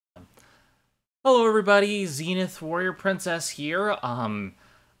Hello everybody, Zenith Warrior Princess here. I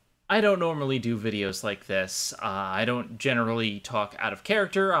don't normally do videos like this. I don't generally talk out of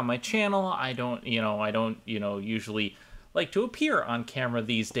character on my channel. I don't usually like to appear on camera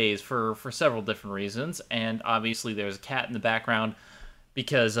these days for several different reasons. And obviously there's a cat in the background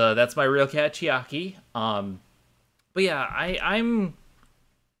because that's my real cat, Chiaki. But yeah, I'm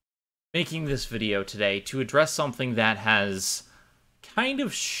making this video today to address something that has kind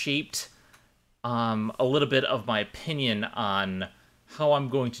of shaped a little bit of my opinion on how I'm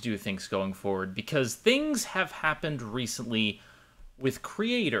going to do things going forward, because things have happened recently with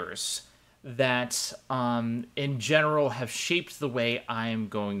creators that, in general, have shaped the way I'm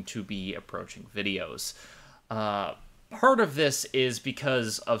going to be approaching videos. Part of this is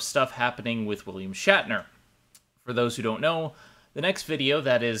because of stuff happening with William Shatner. For those who don't know, the next video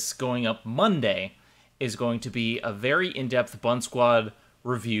that is going up Monday is going to be a very in-depth Bun Squad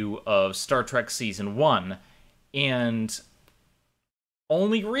review of Star Trek Season 1, and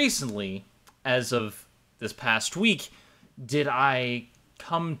only recently, as of this past week, did I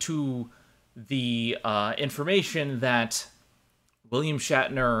come to the information that William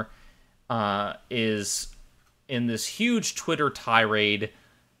Shatner is in this huge Twitter tirade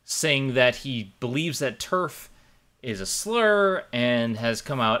saying that he believes that TERF is a slur and has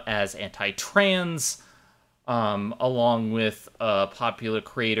come out as anti-trans, along with popular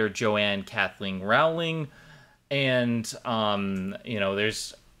creator j.k.rowling. And,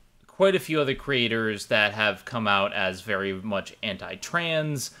 there's quite a few other creators that have come out as very much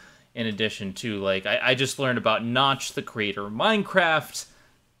anti-trans, in addition to, like, I just learned about Notch, the creator of Minecraft,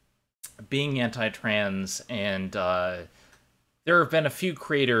 being anti-trans, and there have been a few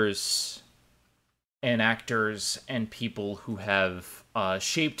creators and actors and people who have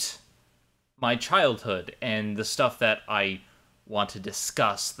shaped my childhood and the stuff that I want to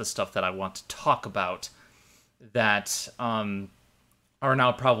discuss, the stuff that I want to talk about, that are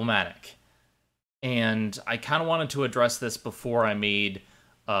now problematic. And I kind of wanted to address this before I made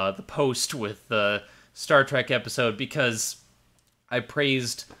the post with the Star Trek episode, because I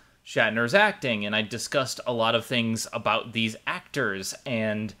praised Shatner's acting, and I discussed a lot of things about these actors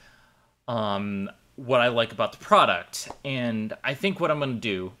and what I like about the product. And I think what I'm going to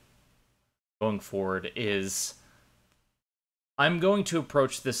do going forward is I'm going to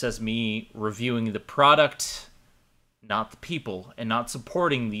approach this as me reviewing the product, not the people, and not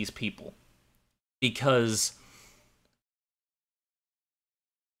supporting these people. Because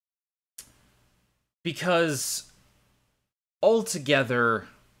altogether,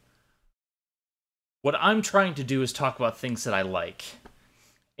 what I'm trying to do is talk about things that I like.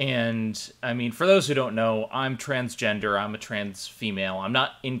 And, I mean, for those who don't know, I'm transgender, I'm a trans female, I'm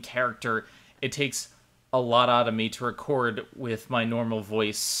not in character. It takes a lot out of me to record with my normal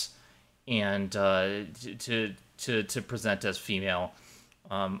voice and to present as female.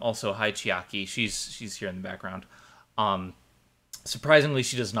 Also, hi Chiaki, she's here in the background. Surprisingly,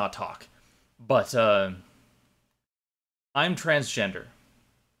 she does not talk. But I'm transgender.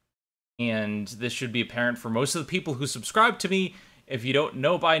 And this should be apparent for most of the people who subscribe to me. If you don't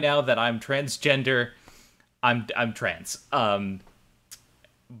know by now that I'm transgender, I'm trans.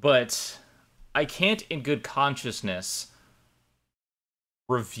 But I can't, in good consciousness,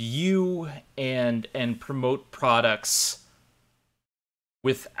 review and promote products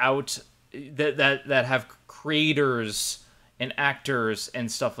without that have creators and actors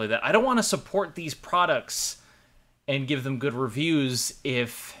and stuff like that. I don't want to support these products and give them good reviews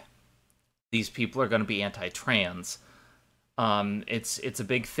if these people are going to be anti-trans. It's a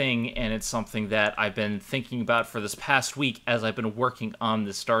big thing, and it's something that I've been thinking about for this past week as I've been working on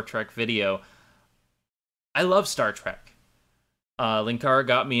this Star Trek video. I love Star Trek. Linkara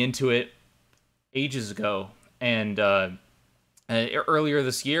got me into it ages ago, and earlier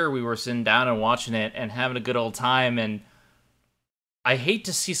this year we were sitting down and watching it and having a good old time, and I hate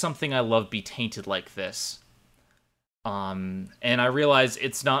to see something I love be tainted like this. And I realize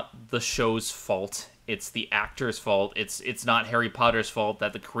it's not the show's fault. It's the actor's fault. It's not Harry Potter's fault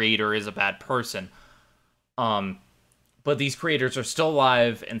that the creator is a bad person. But these creators are still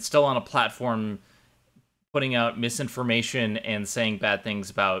alive and still on a platform putting out misinformation and saying bad things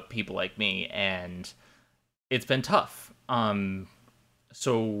about people like me, and it's been tough.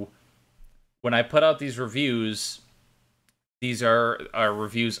 So when I put out these reviews, these are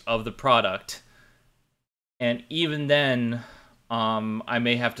reviews of the product, and even then, I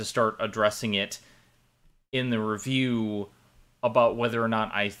may have to start addressing it in the review about whether or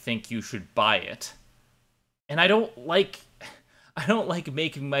not I think you should buy it. And I don't like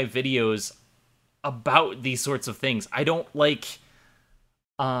making my videos about these sorts of things. I don't like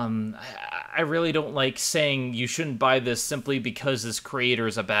I really don't like saying you shouldn't buy this simply because this creator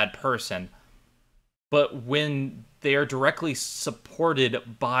is a bad person. But when they are directly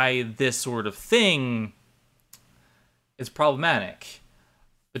supported by this sort of thing, it's problematic.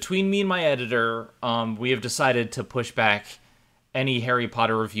 Between me and my editor, we have decided to push back any Harry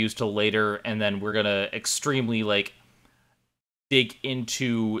Potter reviews till later, and then we're gonna extremely, like, dig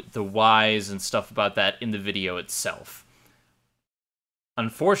into the whys and stuff about that in the video itself.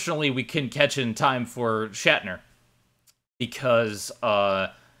 Unfortunately, we couldn't catch it in time for Shatner, because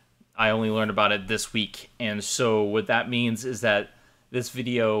I only learned about it this week, and so what that means is that this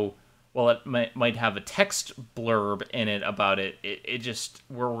video, while it might have a text blurb in it about it, it just,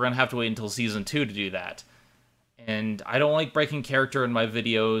 we're gonna have to wait until season 2 to do that. And I don't like breaking character in my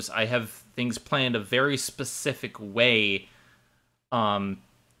videos. I have things planned a very specific way.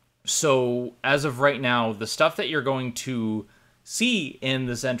 So as of right now, the stuff that you're going to see in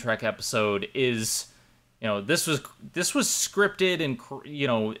the Zentrek episode is, you know, this was scripted, and, you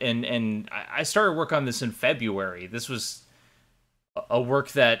know, and I started work on this in February. This was a work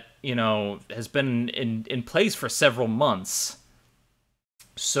that, you know, has been in place for several months.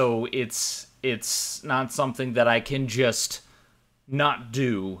 So it's not something that I can just not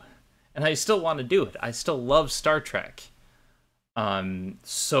do, and I still want to do it. I still love Star Trek.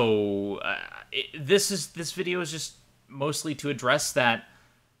 This video is just mostly to address that.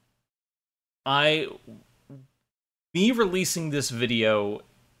 Me releasing this video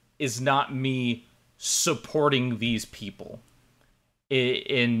is not me supporting these people.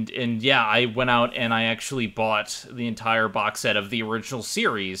 And yeah, I went out and I actually bought the entire box set of the original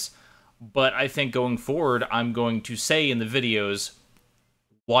series, but I think going forward, I'm going to say in the videos,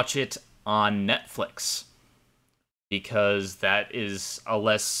 watch it on Netflix, because that is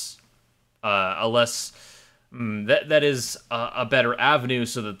that is a better avenue,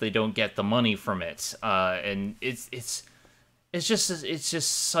 so that they don't get the money from it. And it's just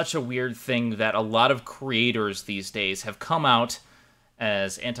such a weird thing that a lot of creators these days have come out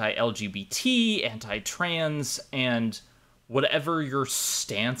as anti-LGBT, anti-trans, and whatever your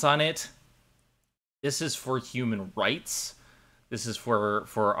stance on it, this is for human rights. This is for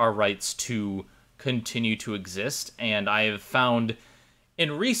our rights to continue to exist, and I have found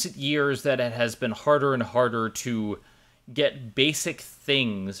in recent years that it has been harder and harder to get basic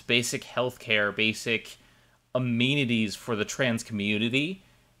things, basic healthcare, basic amenities for the trans community.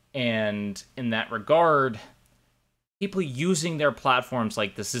 And in that regard, people using their platforms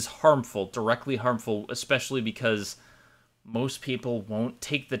like this is harmful, directly harmful, especially because most people won't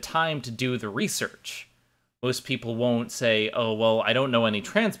take the time to do the research. Most people won't say, oh, well, I don't know any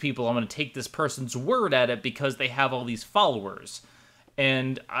trans people, I'm going to take this person's word at it because they have all these followers.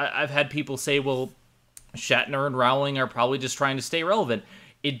 And I've had people say, well, Shatner and Rowling are probably just trying to stay relevant.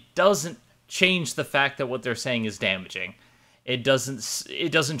 It doesn't change the fact that what they're saying is damaging. It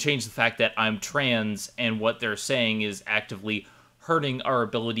doesn't change the fact that I'm trans and what they're saying is actively hurting our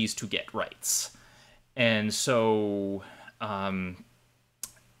abilities to get rights. And so,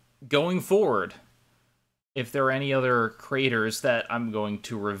 going forward, if there are any other creators that I'm going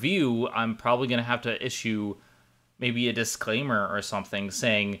to review, I'm probably going to have to issue maybe a disclaimer or something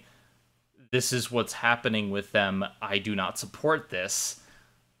saying, this is what's happening with them, I do not support this.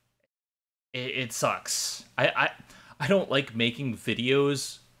 It sucks. I don't like making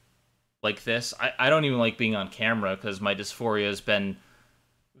videos like this. I don't even like being on camera, because my dysphoria has been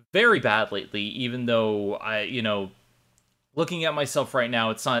very bad lately, even though looking at myself right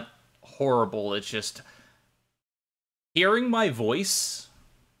now, it's not horrible. It's just hearing my voice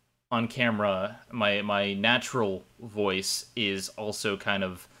on camera, my natural voice, is also kind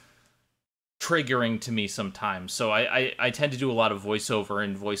of triggering to me sometimes. So I tend to do a lot of voiceover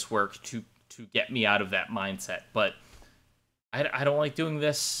and voice work to get me out of that mindset. But I don't like doing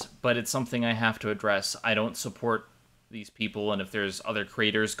this, but it's something I have to address. I don't support these people, and if there's other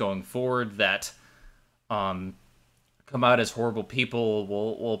creators going forward that come out as horrible people,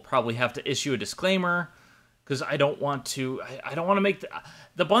 we'll probably have to issue a disclaimer, because I don't want to make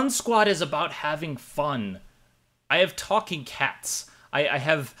the Bun Squad is about having fun. I have talking cats. I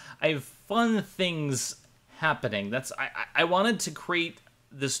have fun things happening. I wanted to create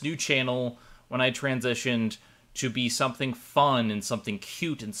this new channel when I transitioned to be something fun and something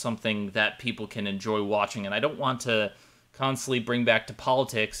cute and something that people can enjoy watching, and I don't want to constantly bring back to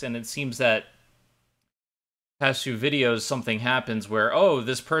politics. And it seems that past few videos, something happens where, oh,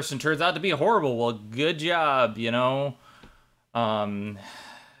 this person turns out to be horrible. Well, good job, you know?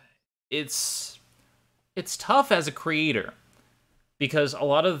 It's tough as a creator, because a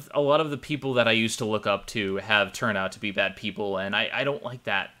lot of the people that I used to look up to have turned out to be bad people, and I don't like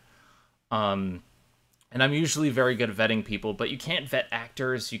that. And I'm usually very good at vetting people, but you can't vet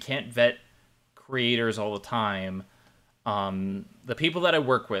actors, you can't vet creators all the time. The people that I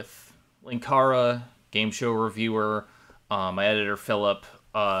work with, Linkara, game show reviewer, my editor Philip,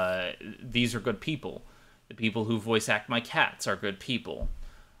 these are good people. The people who voice act my cats are good people.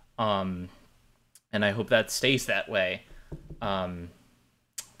 And I hope that stays that way.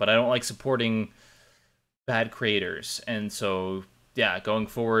 But I don't like supporting bad creators. And so, yeah, going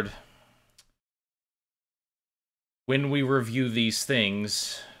forward, when we review these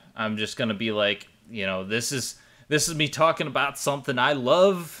things, I'm just gonna be like, this is me talking about something I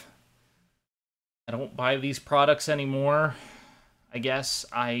love. I don't buy these products anymore. I guess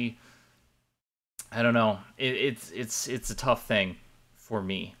I don't know. It's a tough thing for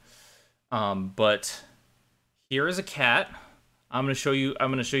me. But here is a cat. I'm gonna show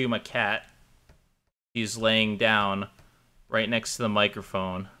you my cat. She's laying down right next to the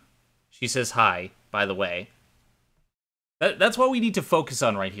microphone. She says hi, by the way. That's what we need to focus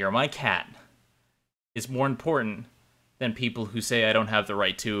on right here. My cat is more important than people who say I don't have the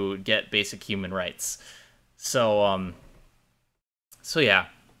right to get basic human rights. So yeah.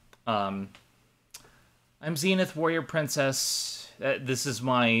 I'm Zenith Warrior Princess. This is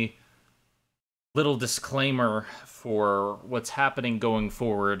my little disclaimer for what's happening going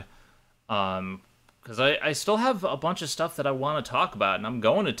forward. Because I still have a bunch of stuff that I want to talk about, and I'm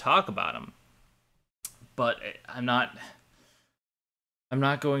going to talk about them. But I'm not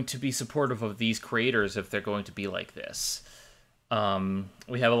going to be supportive of these creators if they're going to be like this.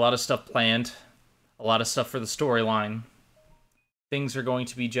 We have a lot of stuff planned, a lot of stuff for the storyline. Things are going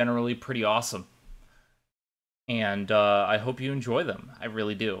to be generally pretty awesome. And I hope you enjoy them. I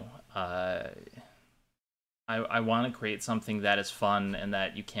really do. I want to create something that is fun and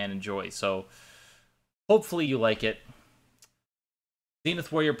that you can enjoy. So hopefully you like it.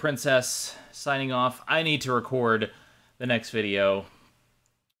 Zenith Warrior Princess signing off. I need to record the next video.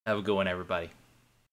 Have a good one, everybody.